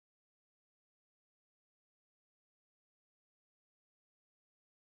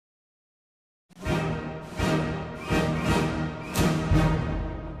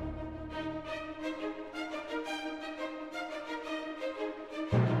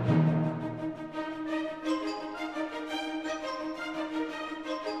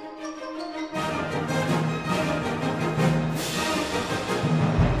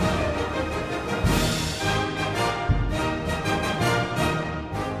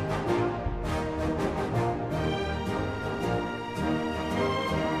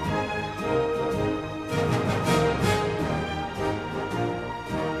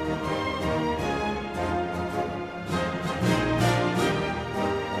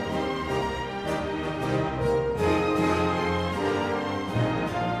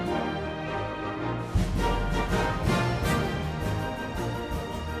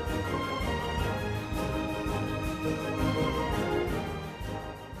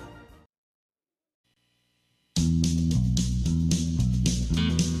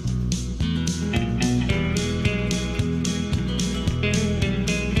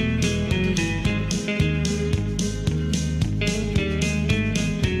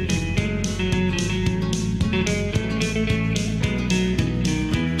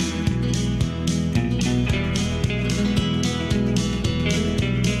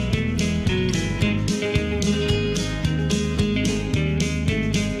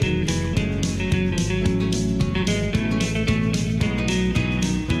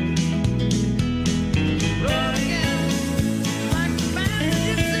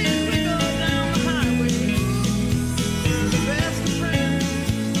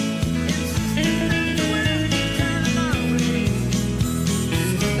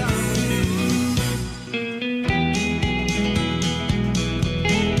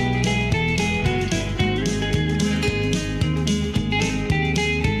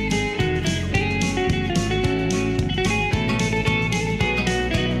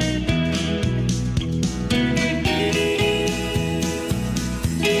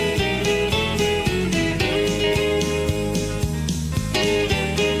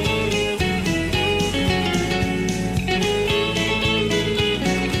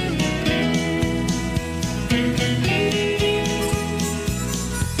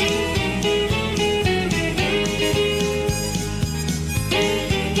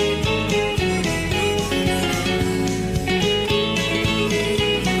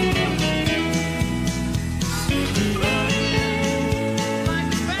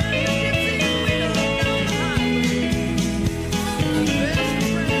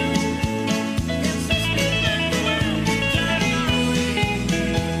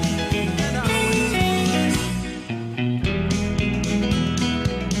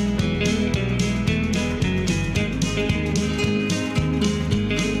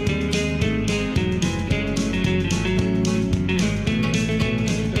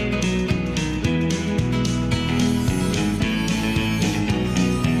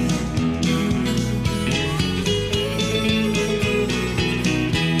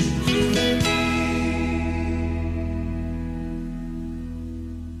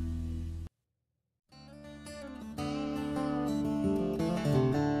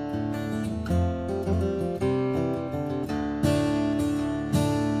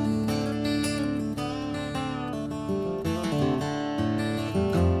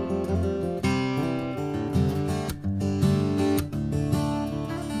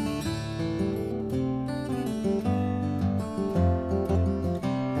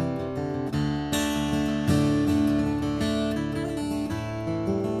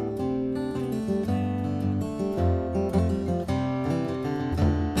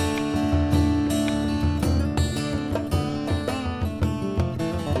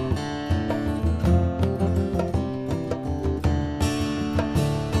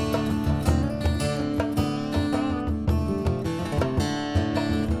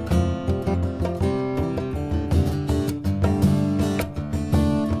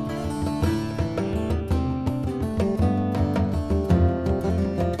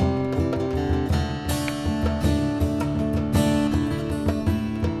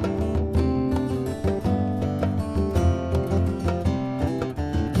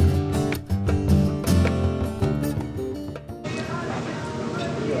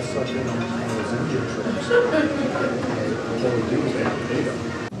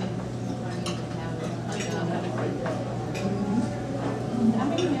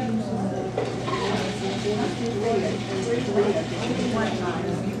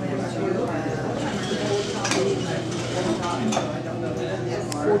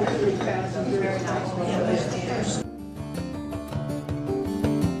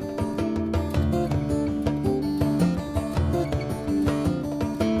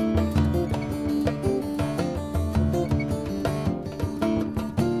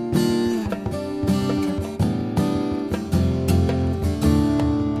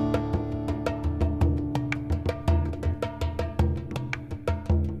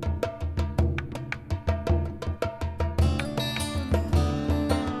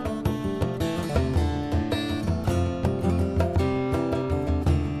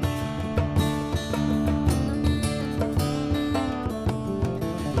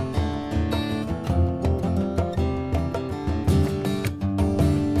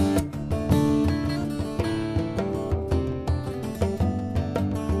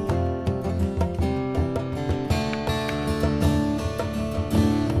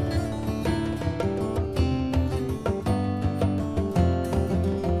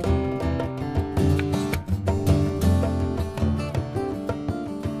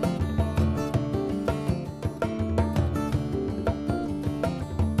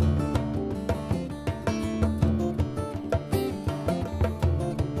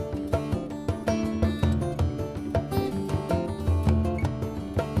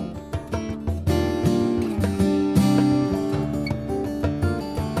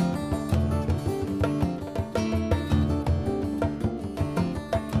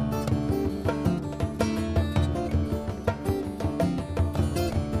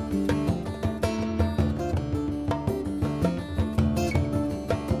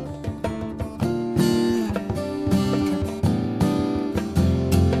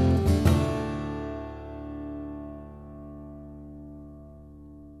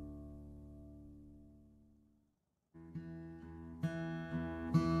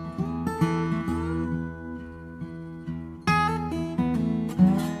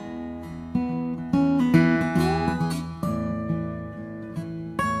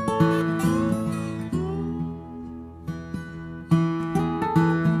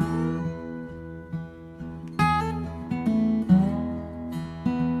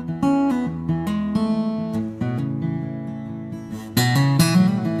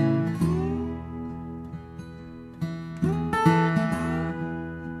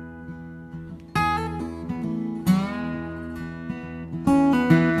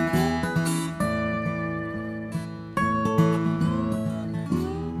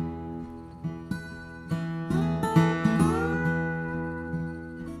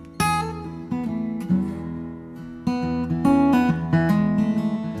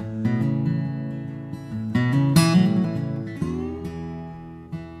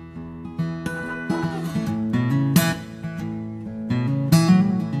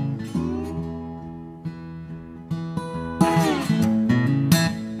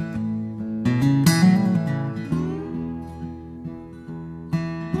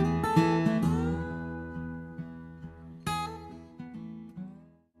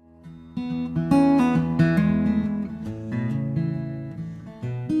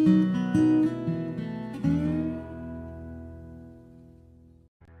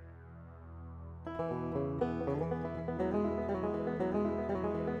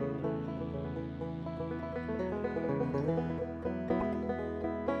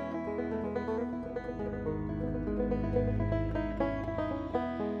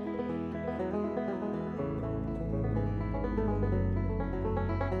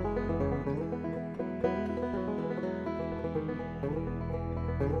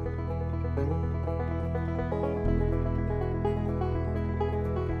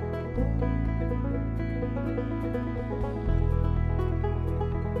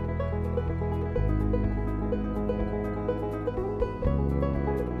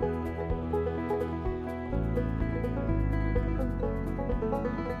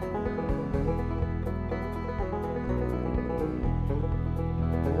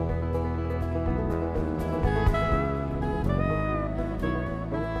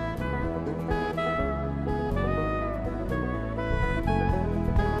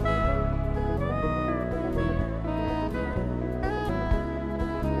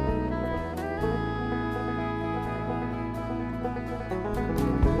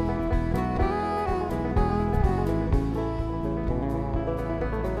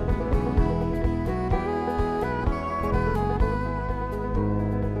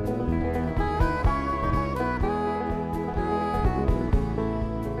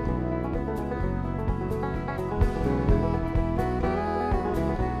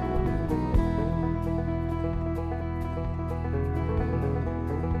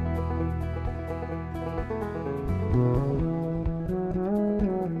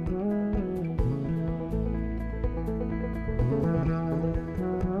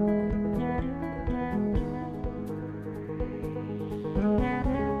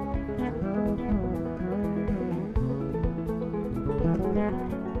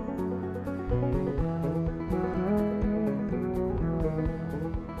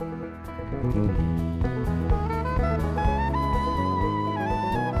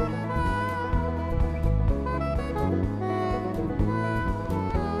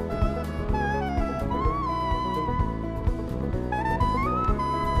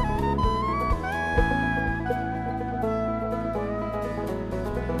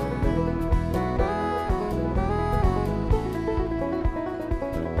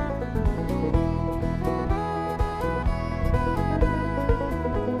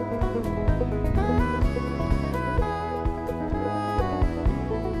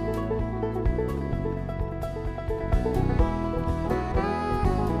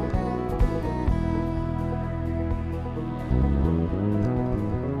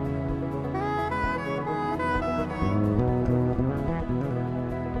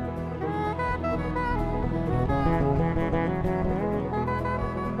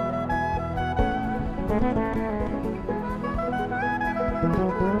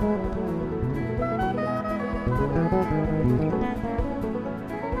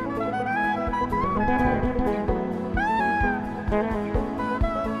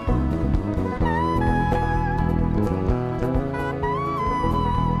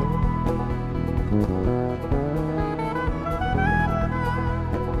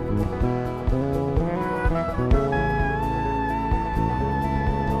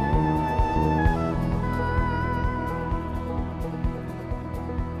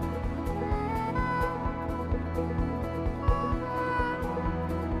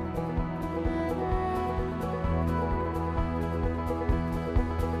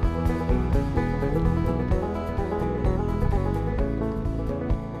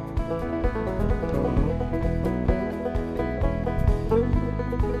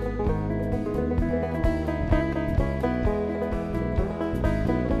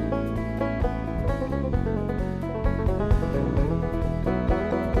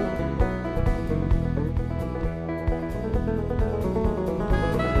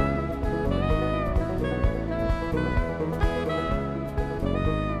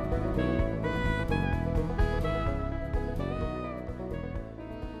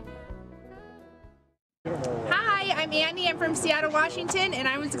I'm Annie, I'm from Seattle, Washington, and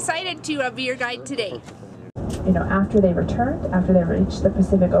I was excited to be your guide today. You know, after they reached the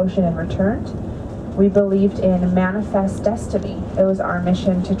Pacific Ocean and returned, we believed in manifest destiny. It was our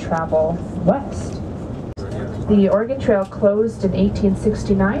mission to travel west. The Oregon Trail closed in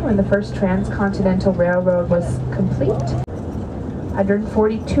 1869 when the first transcontinental railroad was complete.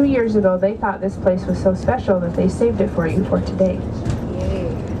 142 years ago, they thought this place was so special that they saved it for you for today. Yay.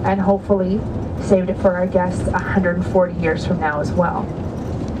 And hopefully saved it for our guests 140 years from now as well.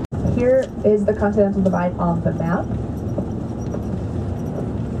 Here is the Continental Divide on the map.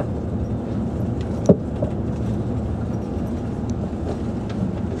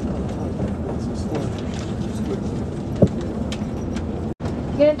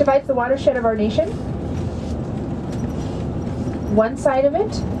 Again, it divides the watershed of our nation. One side of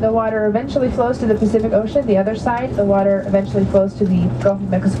it, the water eventually flows to the Pacific Ocean. The other side, the water eventually flows to the Gulf of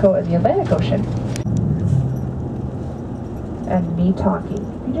Mexico and the Atlantic Ocean. And me talking.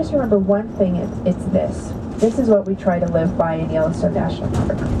 You just remember one thing, it's this. This is what we try to live by in Yellowstone National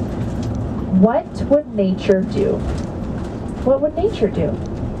Park. What would nature do? What would nature do?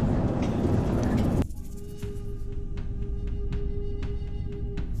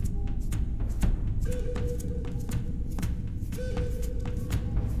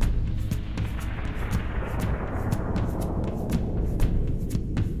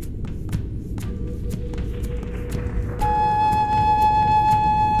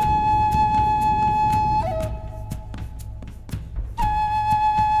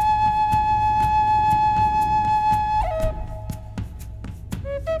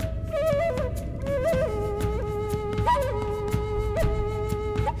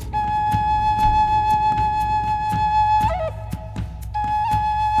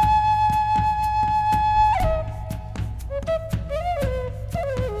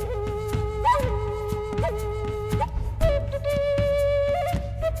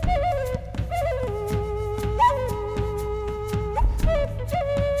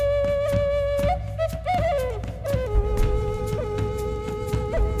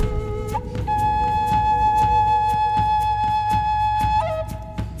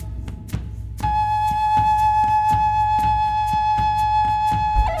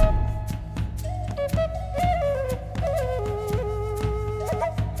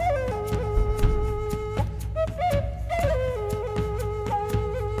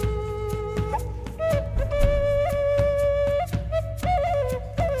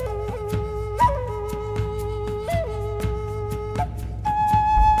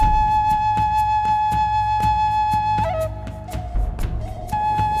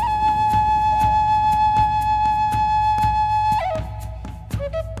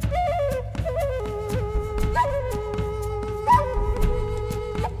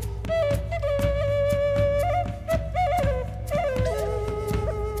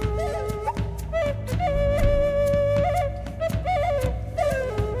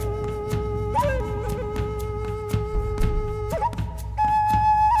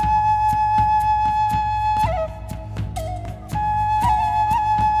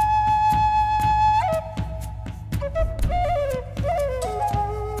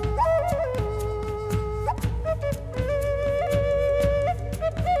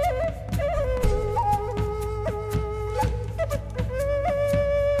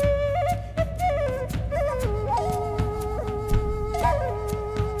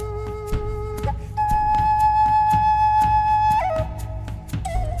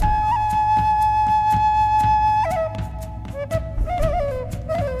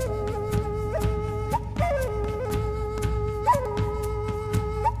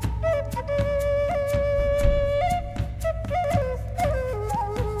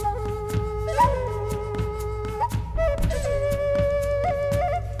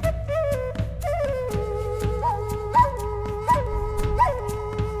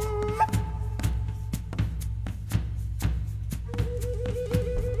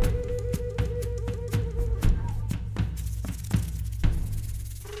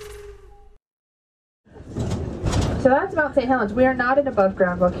 So that's Mount St. Helens. We are not an above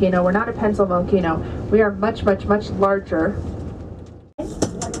ground volcano. We're not a pencil volcano. We are much, much, much larger.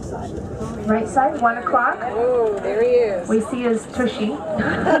 Right side, 1 o'clock. Oh, there he is. We see his tushy.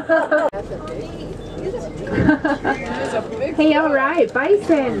 Hey, all right,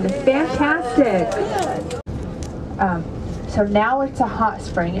 bison, fantastic. So now it's a hot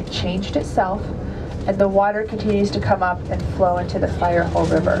spring. It changed itself, and the water continues to come up and flow into the Firehole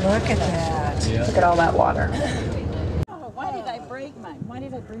River. Look at that. Yeah. Look at all that water. Oh, why did I break mine? Why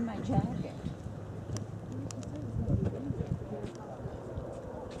did I bring my jacket?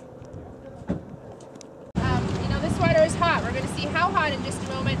 This water is hot. We're going to see how hot in just a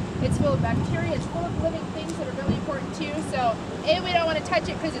moment. It's full of bacteria. It's full of living things that are really important too. So, A, we don't want to touch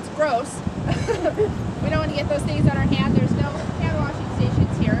it because it's gross. We don't want to get those things on our hand. There's no hand washing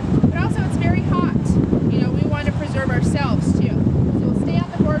stations here. But also, it's very hot. We want to preserve ourselves too. So we'll stay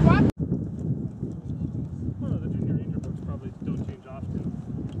on the boardwalk. Well, the junior ranger books probably don't change often.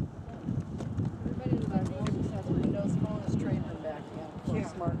 Everybody in my office has a Windows phone is trading them back for a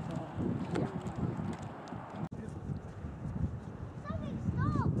smartphone. Yeah.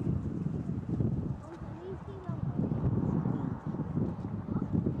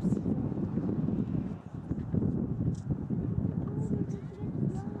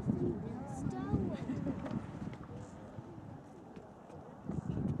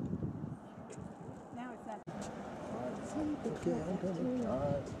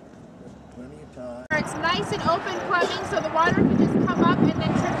 It's nice and open plumbing, so the water can just come up and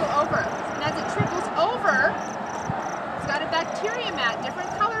then trickle over. And as it trickles over, it's got a bacteria mat, different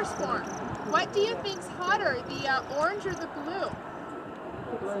colors form. What do you think's hotter, the orange or the blue?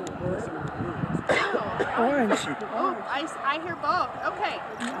 Orange. Oh, I hear both. Okay,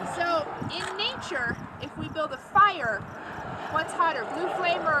 so in nature, if we build a fire, what's hotter, blue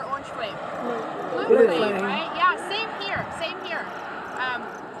flame or orange flame? Blue flame, right? Yeah, same here, same here.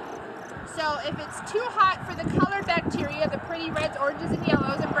 So if it's too hot for the colored bacteria, the pretty reds, oranges, and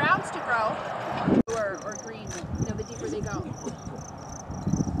yellows, and browns to grow, or green, the deeper they go.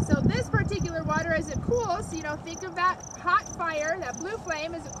 So this particular water, as it cools, think of that hot fire, that blue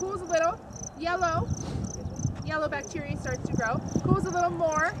flame, as it cools a little, yellow bacteria starts to grow, cools a little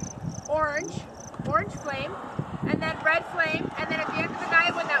more, orange flame, and then red flame, and then at the end of the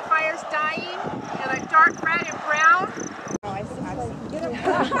night when that fire's dying, like dark red and brown. Oh, I see.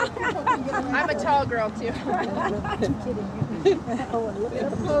 I'm a tall girl too. Get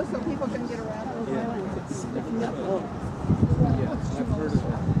up close so people can get around. Yeah, I've heard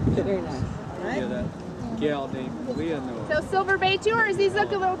of it. Very nice. Yeah, that gal named Leah knows. So Silver Bay tours, these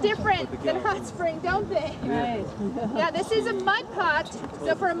look a little different than Hot Spring, don't they? Right. Yeah, this is a mud pot.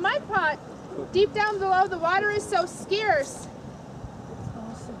 So for a mud pot, deep down below, the water is so scarce.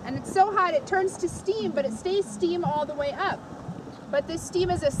 And it's so hot it turns to steam, but it stays steam all the way up. But this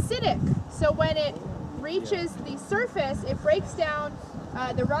steam is acidic, so when it reaches the surface, it breaks down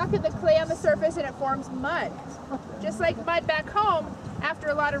the rock and the clay on the surface and it forms mud. Just like mud back home, after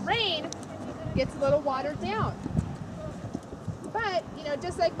a lot of rain, gets a little watered down. But,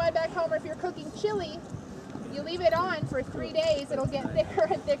 just like mud back home, or if you're cooking chili, you leave it on for 3 days, it'll get thicker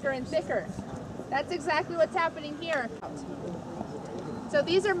and thicker and thicker. That's exactly what's happening here. So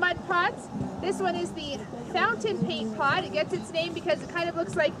these are mud pots. This one is the fountain paint pot. It gets its name because it kind of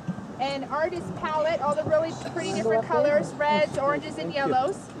looks like an artist's palette, all the really pretty different colors, reds, oranges, and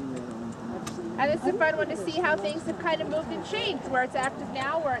yellows. And it's a fun one to see how things have kind of moved and changed, where it's active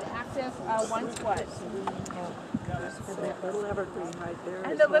now, where it active once was. That little evergreen right there.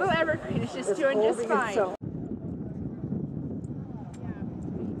 And the little evergreen is just doing just fine.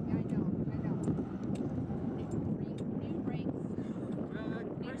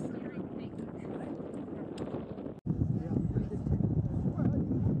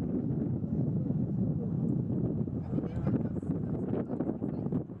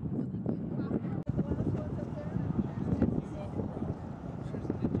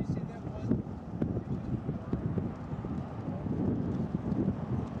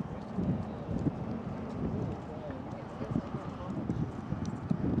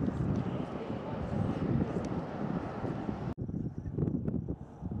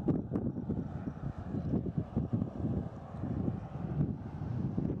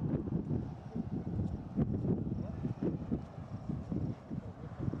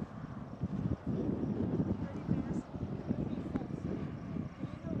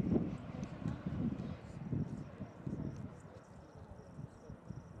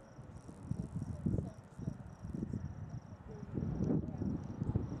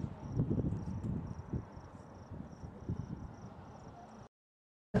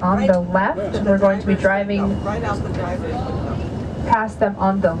 on the left. We're going to be driving Right out the driveway. past them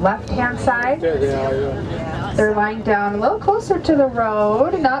on the left-hand side. There they are, yeah. They're lying down a little closer to the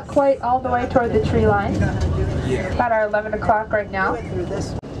road, not quite all the way toward the tree line. About our 11 o'clock right now. Through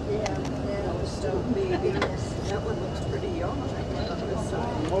this. Yellowstone baby. That one looks pretty young.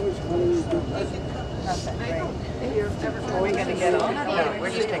 Are we going to get on? No,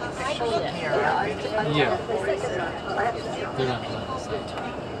 we're just taking pictures from here. Yeah. They're not allowed to say.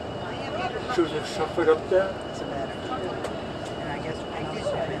 Should we shove it up there? And I guess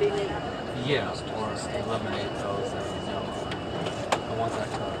Yeah, or eliminate those that you know. The ones that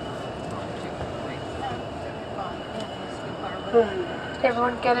come.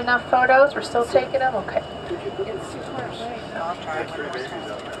 Everyone get enough photos? We're still taking them? Okay. I'll try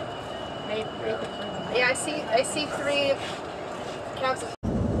Yeah, I see 3 counts of.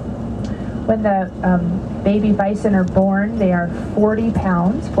 When the baby bison are born, they are 40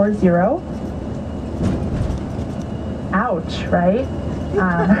 pounds, 40. Ouch, right?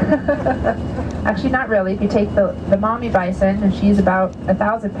 Actually, not really. If you take the mommy bison, and she's about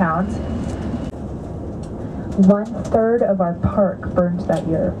 1,000 pounds. 1/3 of our park burned that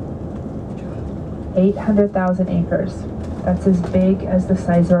year. 800,000 acres. That's as big as the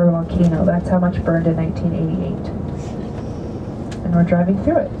size of our volcano. That's how much burned in 1988. And we're driving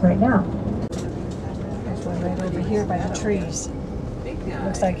through it right now. There's one right over here by the trees.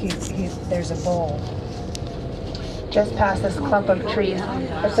 Looks like there's a bowl. Just past this clump of trees.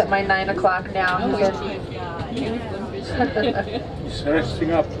 It's at my 9 o'clock now. He's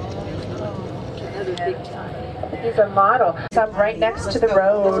resting up. He's a model. Some right next to the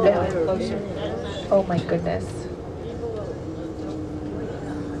road. Oh my goodness.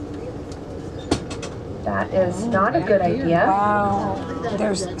 That is not a good idea. Wow.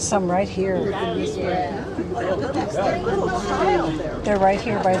 There's some right here. They're right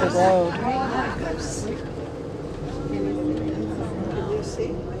here by the road.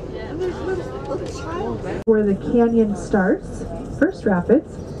 Where the canyon starts, First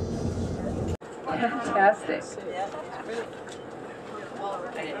Rapids. Fantastic.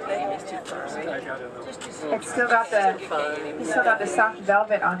 It's still got he's still got the soft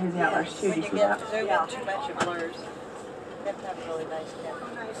velvet on his antlers too. Do you see that? Too much of blurs. They have to have a really nice camera.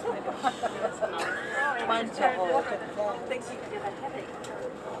 Mine's a whole.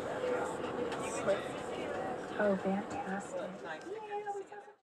 Oh, fantastic.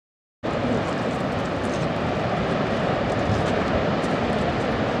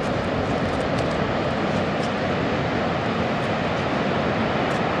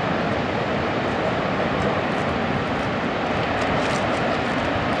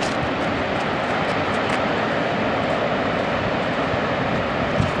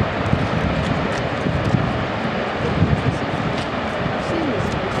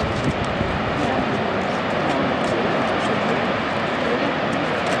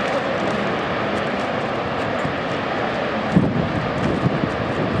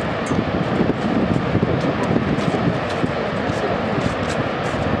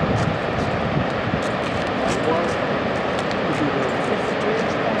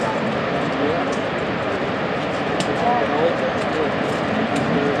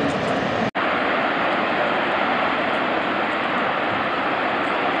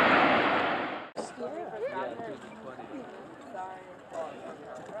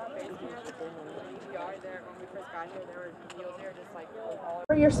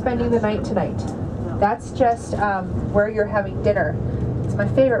 Where you're spending the night tonight. That's just where you're having dinner. It's my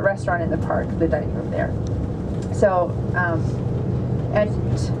favorite restaurant in the park, the dining room there. So,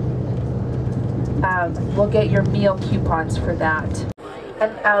 we'll get your meal coupons for that.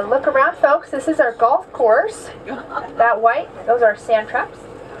 And look around, folks. This is our golf course. That white, those are sand traps.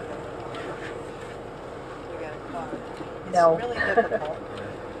 No.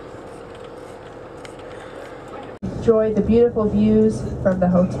 Enjoy the beautiful views from the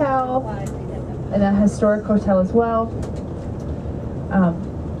hotel and the historic hotel as well.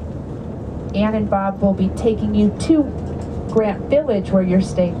 Ann and Bob will be taking you to Grant Village where you're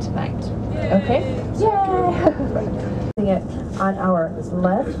staying tonight. Okay? Yay! It on our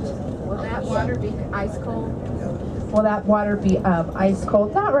left. Will that water be ice cold? Will that water be ice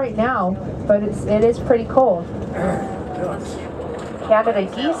cold? Not right now, but it is pretty cold. Canada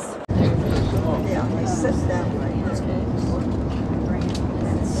geese. Yeah, I sit that way.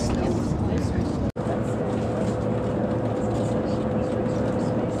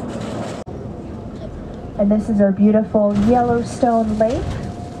 And this is our beautiful Yellowstone Lake.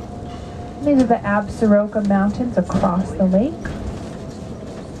 These are the Absaroka Mountains across the lake.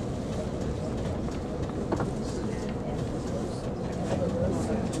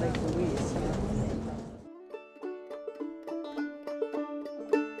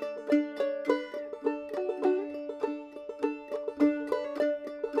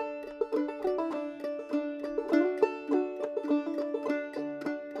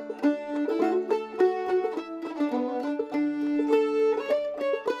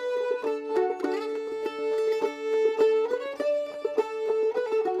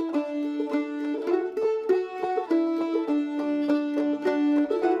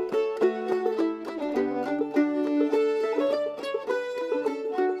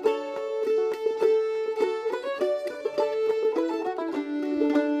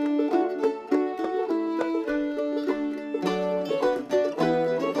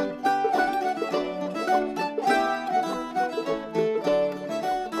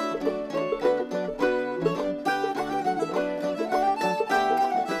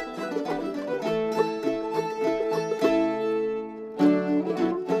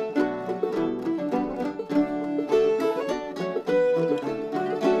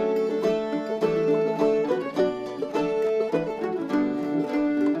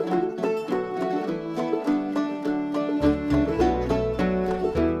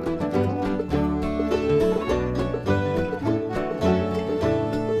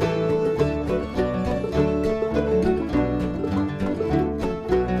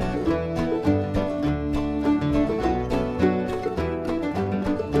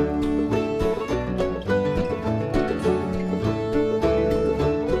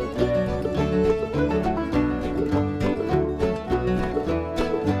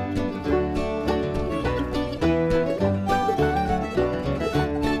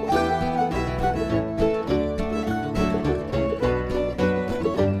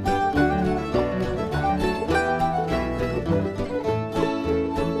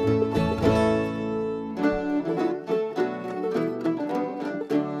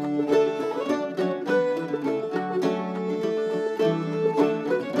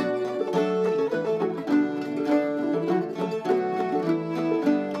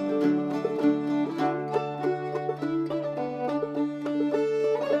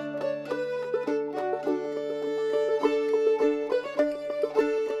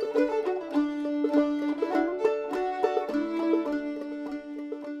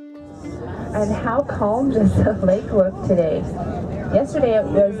 And how calm does the lake look today? Yesterday it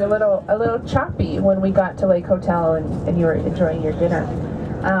was a little choppy when we got to Lake Hotel and you were enjoying your dinner.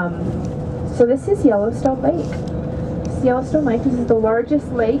 So this is Yellowstone Lake. This is Yellowstone Lake. This is the largest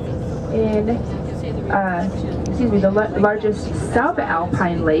lake in, the largest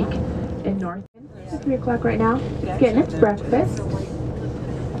subalpine lake in North. It's 3 o'clock right now. It's getting its breakfast.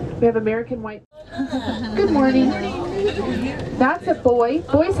 We have American white. Good morning. That's a boy.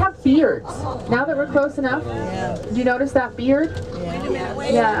 Boys have beards. Now that we're close enough, do you notice that beard?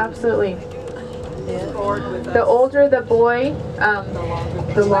 Yeah, absolutely. The older the boy,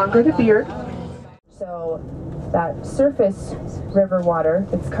 the longer the beard. So that surface river water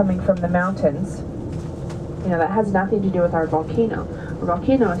that's coming from the mountains, that has nothing to do with our volcano. Our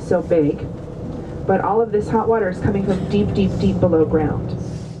volcano is so big, but all of this hot water is coming from deep, deep, deep below ground.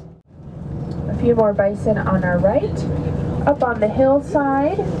 A few more bison on our right. Up on the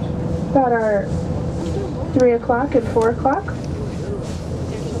hillside, about our 3 o'clock and 4 o'clock.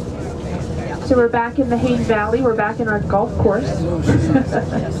 So we're back in the Hayden Valley. We're back in our golf course.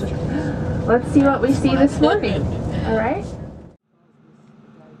 Let's see what we see this morning. All right?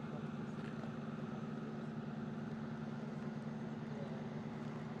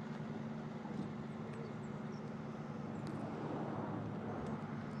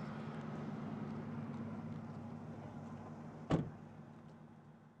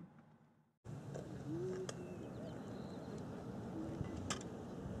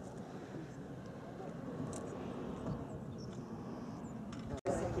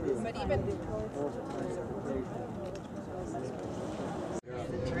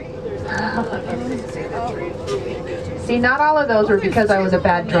 See, not all of those were because I was a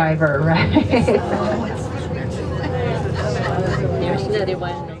bad driver, right?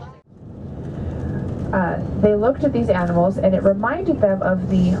 They looked at these animals and it reminded them of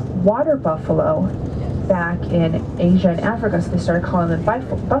the water buffalo back in Asia and Africa, so they started calling them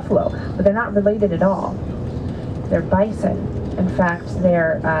buffalo, but they're not related at all. They're bison. In fact,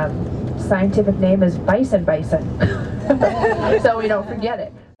 their scientific name is bison, so we don't forget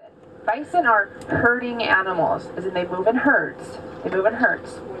it. Bison are herding animals, as in they move in herds.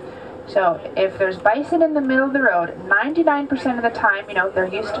 So if there's bison in the middle of the road, 99% of the time, they're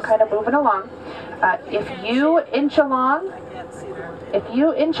used to kind of moving along. If you inch along,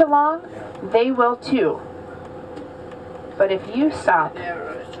 they will too. But if you stop,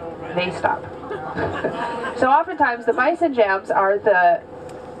 they stop. So oftentimes the bison jams are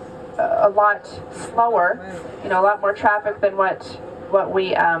a lot slower, a lot more traffic than what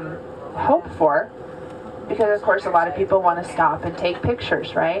we hope for, because of course a lot of people want to stop and take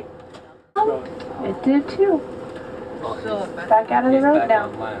pictures, right? It did too. Back out of the road now.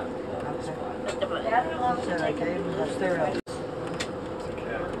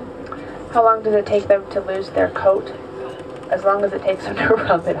 How long does it take them to lose their coat? As long as it takes them to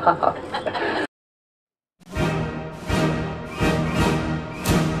rub it off.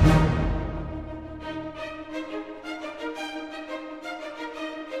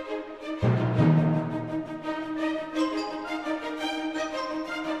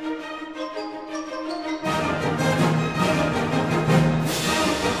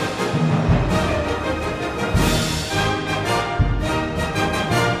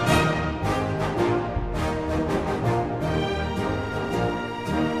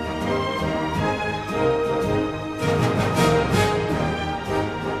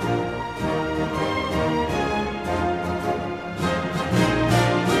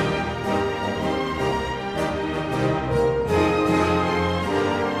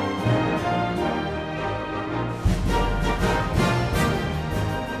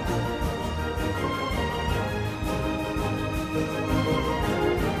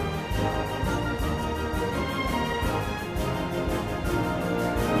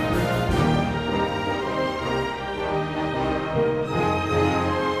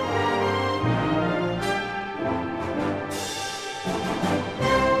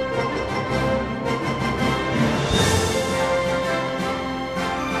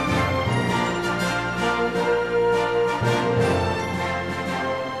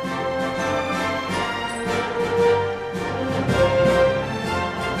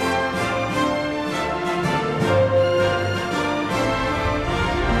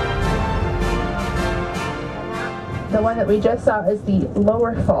 The one that we just saw is the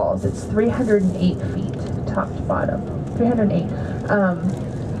lower falls. It's 308 feet, top to bottom. 308.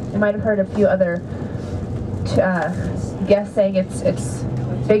 You might have heard a few other guests saying it's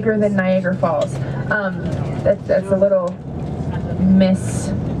bigger than Niagara Falls. That's a little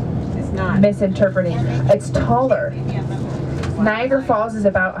misinterpreting. It's taller Niagara Falls is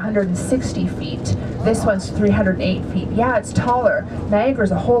about 160 feet. This one's 308 feet. Yeah, it's taller.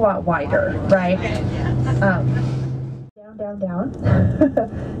 Niagara's a whole lot wider, right? Down.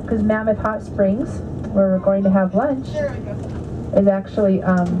 Because Mammoth Hot Springs, where we're going to have lunch, is actually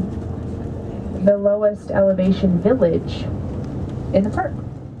the lowest elevation village in the park.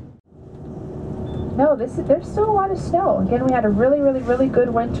 No, there's still a lot of snow. Again, we had a really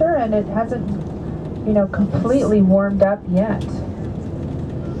good winter, and it hasn't, you know, completely warmed up yet. It's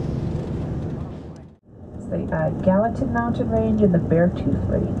the Gallatin Mountain Range and the Beartooth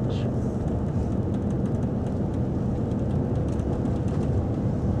Range.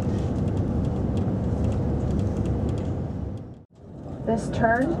 This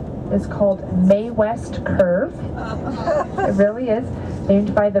turn is called May West Curve. It really is.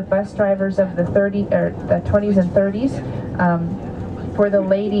 Named by the bus drivers of the 20s and 30s, for the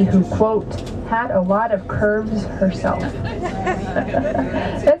lady who, quote, had a lot of curves herself.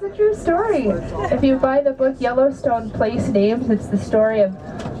 That's a true story. If you buy the book Yellowstone Place Names, it's the story of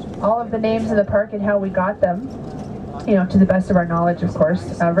all of the names of the park and how we got them. You know, to the best of our knowledge, of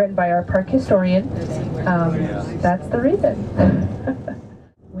course, written by our park historian. That's the reason.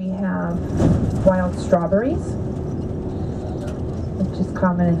 We have wild strawberries, which is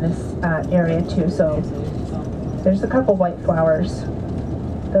common in this area too. So there's a couple white flowers.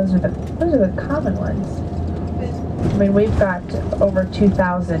 Those are the common ones. I mean, we've got over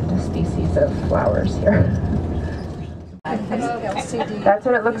 2,000 species of flowers here. That's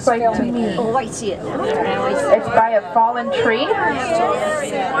what it looks like to me. Oh, I see it now. It's by a fallen tree.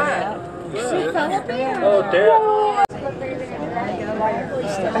 Oh, there.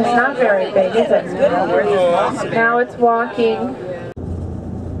 It's not very big, is it? Now it's walking.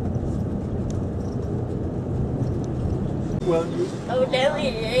 Well, you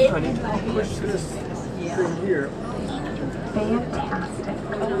honey, push this thing here. Fantastic.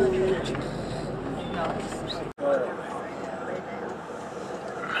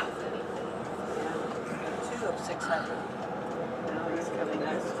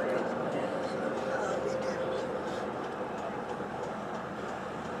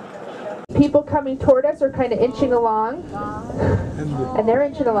 People coming toward us are kind of inching along, and they're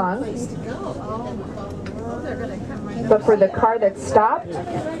inching along. But for the car that stopped,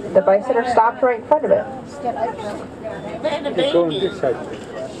 the bison stopped right in front of it. Go on this side.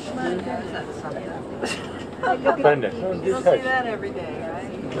 Brenda, go on this side.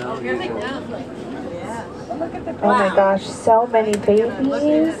 Oh my gosh, so many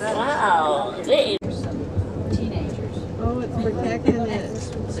babies. Wow. Oh, it's protecting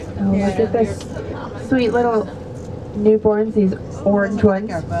it. Oh, look at this sweet little newborns, these orange ones.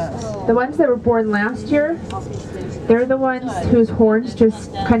 The ones that were born last year, they're the ones whose horns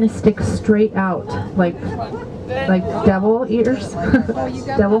just kind of stick straight out, like devil ears,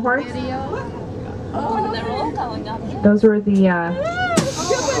 devil horns. Those were the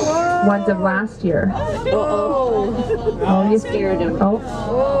ones of last year. Oh, you scared him.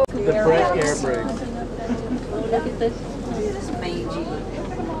 Oh. The brake air brakes. Look at this. Mangy.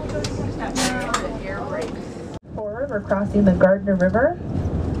 Forward, we're crossing the Gardner River.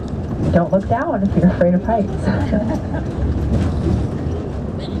 Don't look down if you're afraid of heights.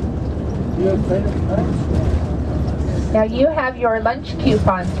 Now you have your lunch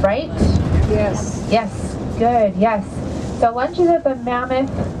coupons, right? Yes. Yes, good, yes. So lunch is at the Mammoth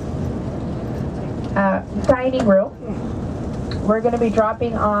dining room. We're going to be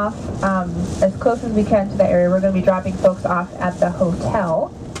dropping off, as close as we can to the area, we're going to be dropping folks off at the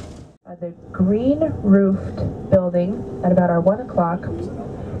hotel. The green roofed building at about our 1 o'clock,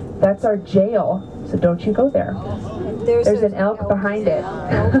 that's our jail, so don't you go there. There's an elk behind it.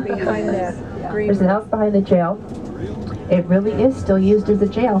 There's an elk behind the jail. It really is still used as a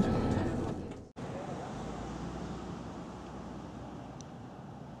jail.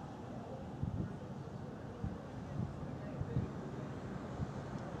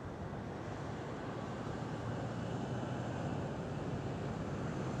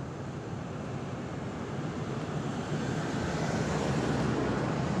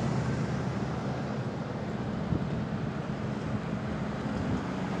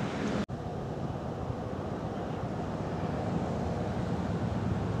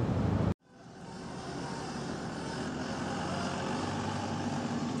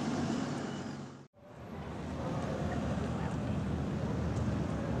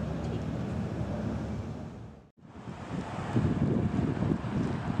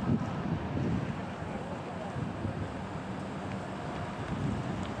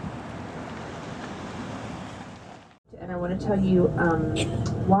 And I want to tell you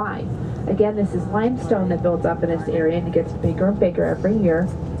why. Again, this is limestone that builds up in this area and it gets bigger and bigger every year.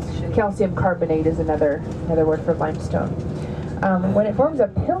 Calcium carbonate is another word for limestone. When it forms a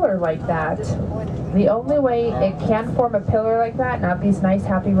pillar like that, the only way it can form a pillar like that, not these nice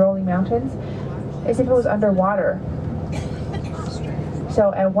happy rolling mountains, is if it was underwater.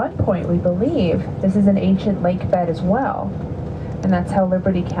 So at one point we believe this is an ancient lake bed as well, and that's how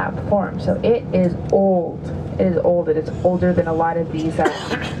Liberty Cap formed. So it is old. It is old. It is older than a lot of these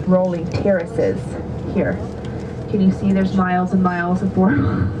rolling terraces here. Can you see there's miles and miles of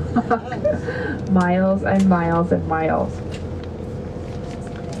boardwalk? Miles and miles and miles.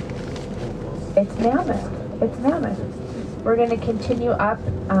 It's mammoth. It's mammoth. We're going to continue up.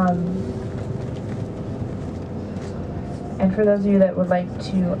 And for those of you that would like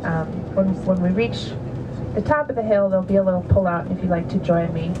to, when we reach the top of the hill, there'll be a little pull-out if you'd like to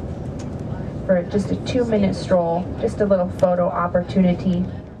join me for just a 2-minute stroll, just a little photo opportunity.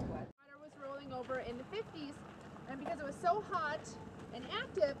 Water was rolling over in the 50s, and because it was so hot and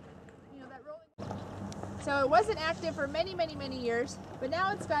active, that rolling. So it wasn't active for many, many, many years, but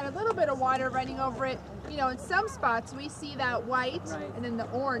now it's got a little bit of water running over it. In some spots we see that white and then the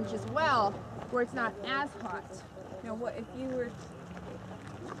orange as well, where it's not as hot. Now, what if you were?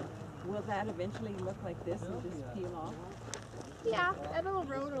 Will that eventually look like this and just peel off? Yeah, it'll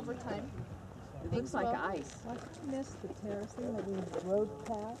erode over time. It looks like ice. I missed the terracing that we rode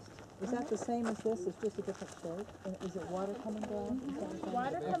past. Is that the same as this? It's just a different shape? And is it water coming down? Mm-hmm.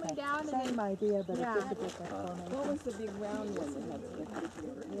 Water coming down and same idea, but yeah. it's just a different formation. What was the big round one that had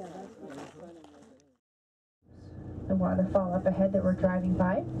the Yeah, that's what it's running with. The waterfall up ahead that we're driving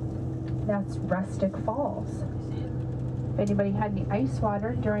by, that's Rustic Falls. If anybody had any ice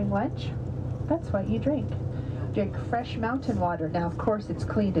water during lunch, that's what you drink. Drink fresh mountain water. Now, of course, it's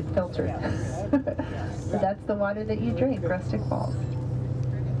cleaned and filtered. But that's the water that you drink, Rustic Falls,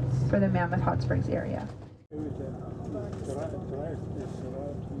 for the Mammoth Hot Springs area.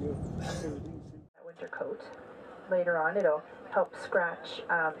 Winter coat. Later on, it'll help scratch,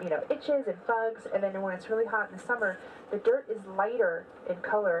 itches and bugs. And then when it's really hot in the summer, the dirt is lighter in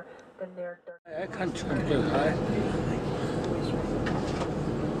color than their dirt. I can't jump too high.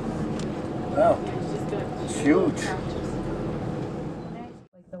 Wow, it's huge.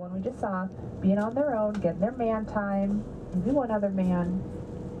 Like the one we just saw, being on their own, getting their man time, maybe one other man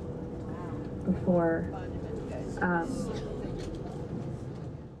before.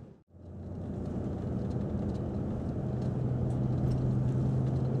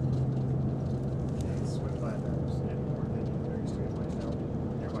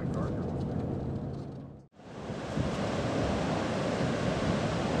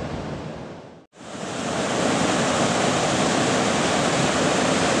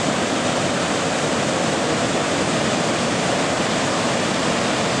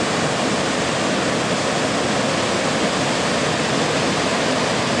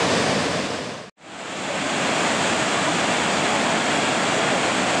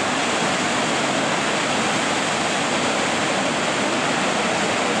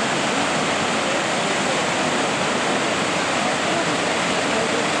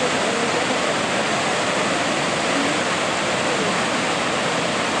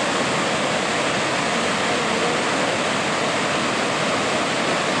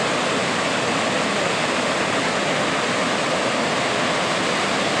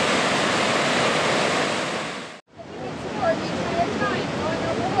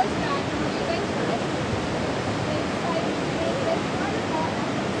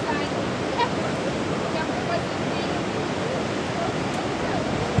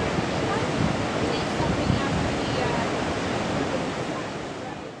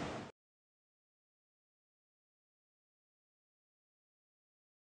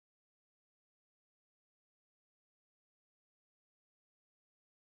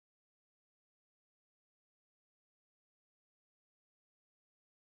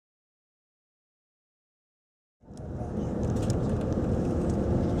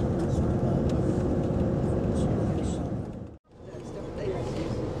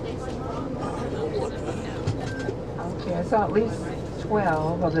 I saw at least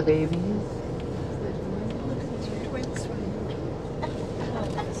 12 of the babies.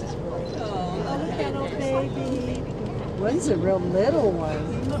 One's a real little one.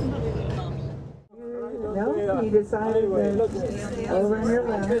 No, he decided that over in your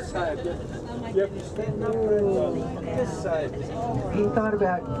left. This side. You have to stand up on this side. He thought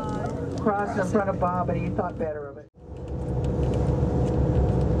about crossing in front of Bob, but he thought better of it.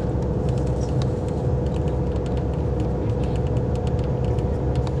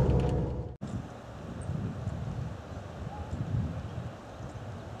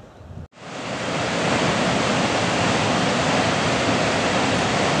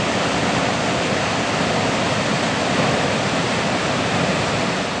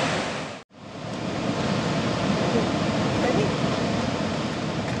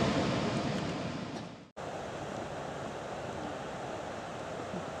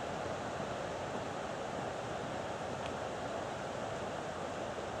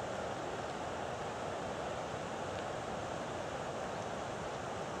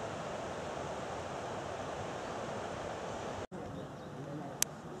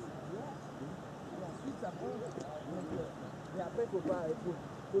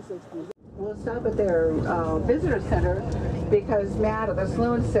 We'll stop at their visitor center because Matt at the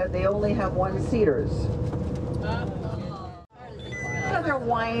saloon said they only have one-seaters. So they're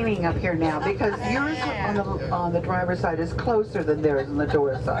whining up here now because yours on the driver's side is closer than theirs on the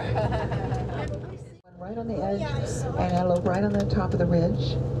door side. Right on the edge, and I look right on the top of the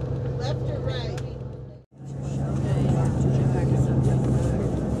ridge. Left or right?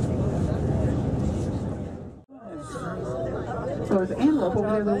 So there's antelope over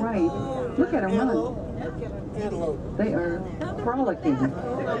there to the right. Look at them run. They are frolicking.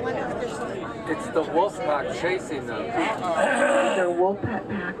 It's the wolf pack chasing them. They're wolf pack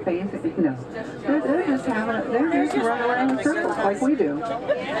facing, no. They're just they're just running around in circles like we do.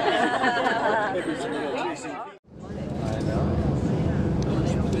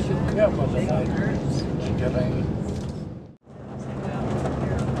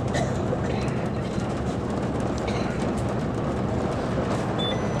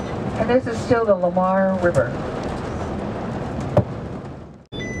 And this is still the Lamar River.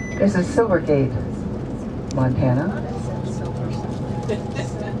 This is Silvergate, Montana.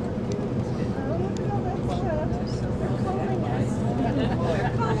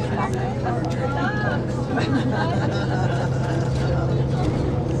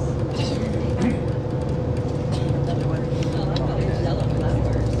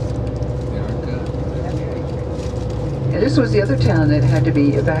 And this was the other town that had to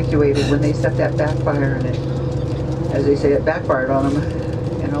be evacuated when they set that backfire, and it, as they say, it backfired on them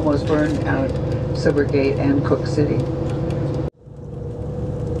and almost burned out Silvergate and Cook City.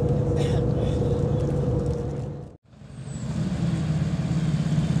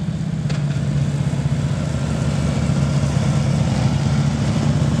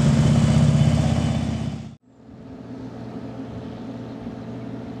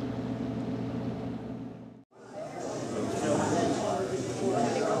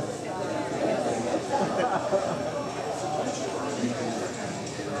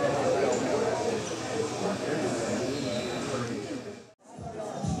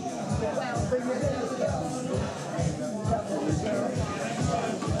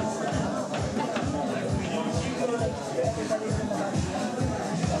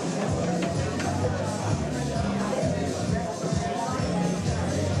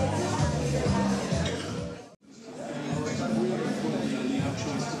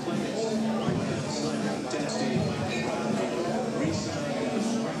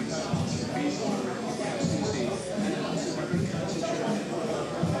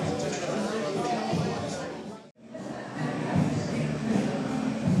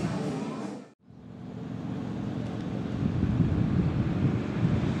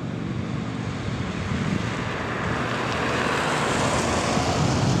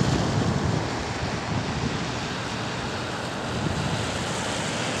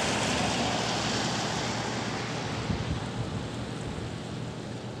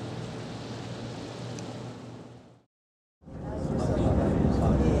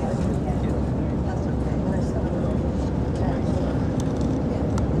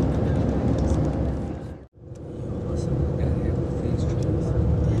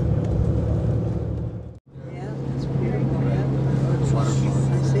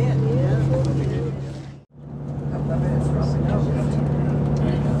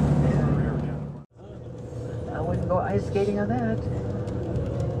 Ice skating on that.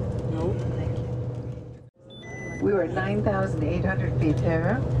 No. We were at 9,800 feet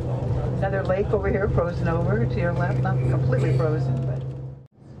there. Another lake over here, frozen over to your left, not completely frozen, but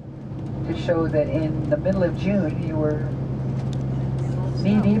to show that in the middle of June you were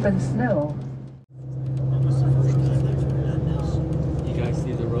knee-deep in snow. You guys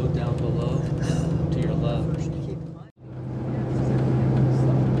see the road down below to your left.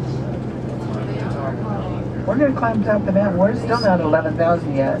 We're going to climb top of the mountain. We're still not at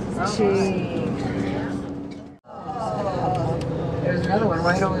 11,000 yet. Gee. There's another one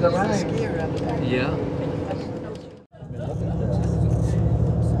right over the right. Yeah.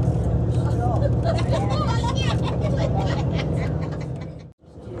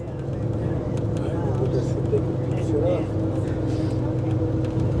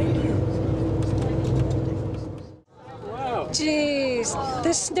 Jeez,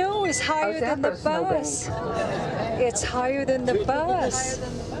 the snow is higher than the bus. It's higher than the bus.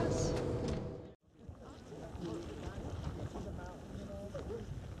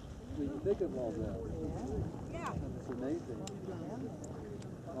 Think of all that. Yeah. It's amazing.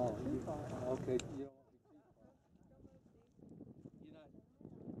 Oh, okay. You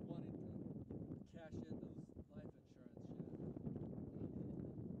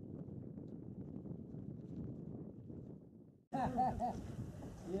know,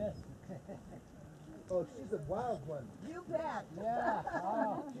 Yes. Oh, she's a wild one. You bet. Yeah.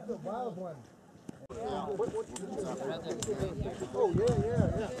 Oh, she's a wild one. Oh,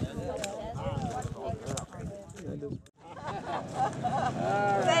 yeah.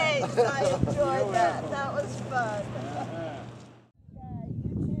 Thanks, I enjoyed that. That was fun.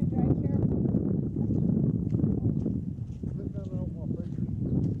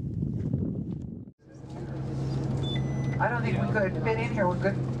 I don't think we could fit in here.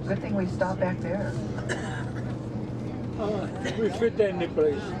 Good thing we stopped back there. We fit in the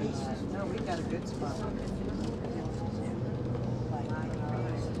place. No, we got a good spot.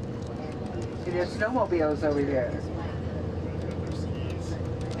 See, there's snowmobiles over there.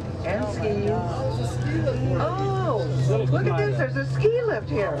 And skis. Oh, look at this. There's a ski lift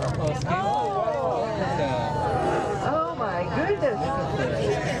here. Oh my goodness.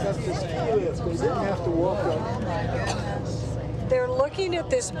 That's the ski lift. They didn't have to walk up. They're looking at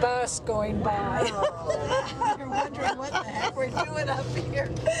this bus going by. You're wondering what the heck we're doing up here.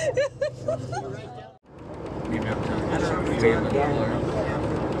 Maybe I'm trying to wave it all.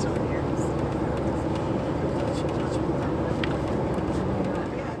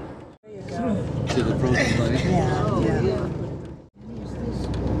 To the frozen place? Yeah.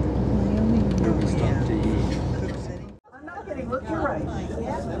 Where we stopped to eat. I'm not kidding. Look, you're right.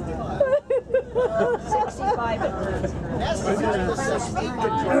 65 at least.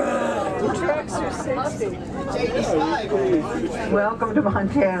 The trucks are 60. Welcome to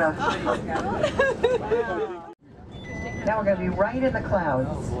Montana. Now we're going to be right in the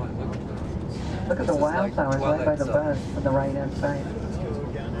clouds. Look at the wildflowers right by the bus on the right hand side.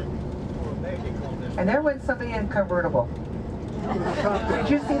 And there went somebody in convertible. Did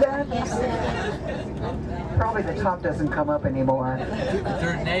you see that? Probably the top doesn't come up anymore.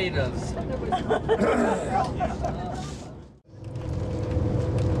 They're natives.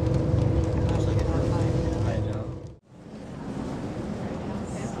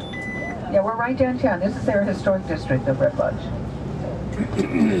 Yeah, we're right downtown. This is their historic district of Red Lodge.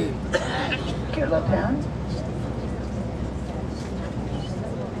 Cute little town.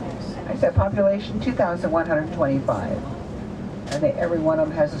 I said population 2,125. And every one of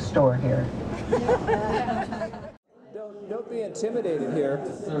them has a store here. Don't be intimidated here.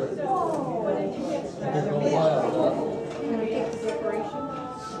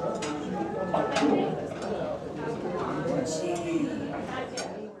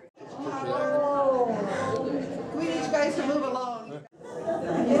 We need you guys to move along.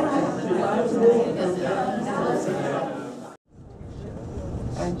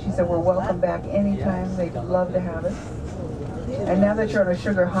 And she said, we're welcome back anytime. They'd love to have us. And now that you're on a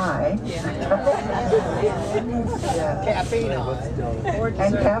sugar high. Yeah. Caffeine on.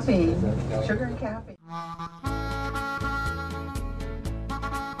 And caffeine. Sugar and caffeine.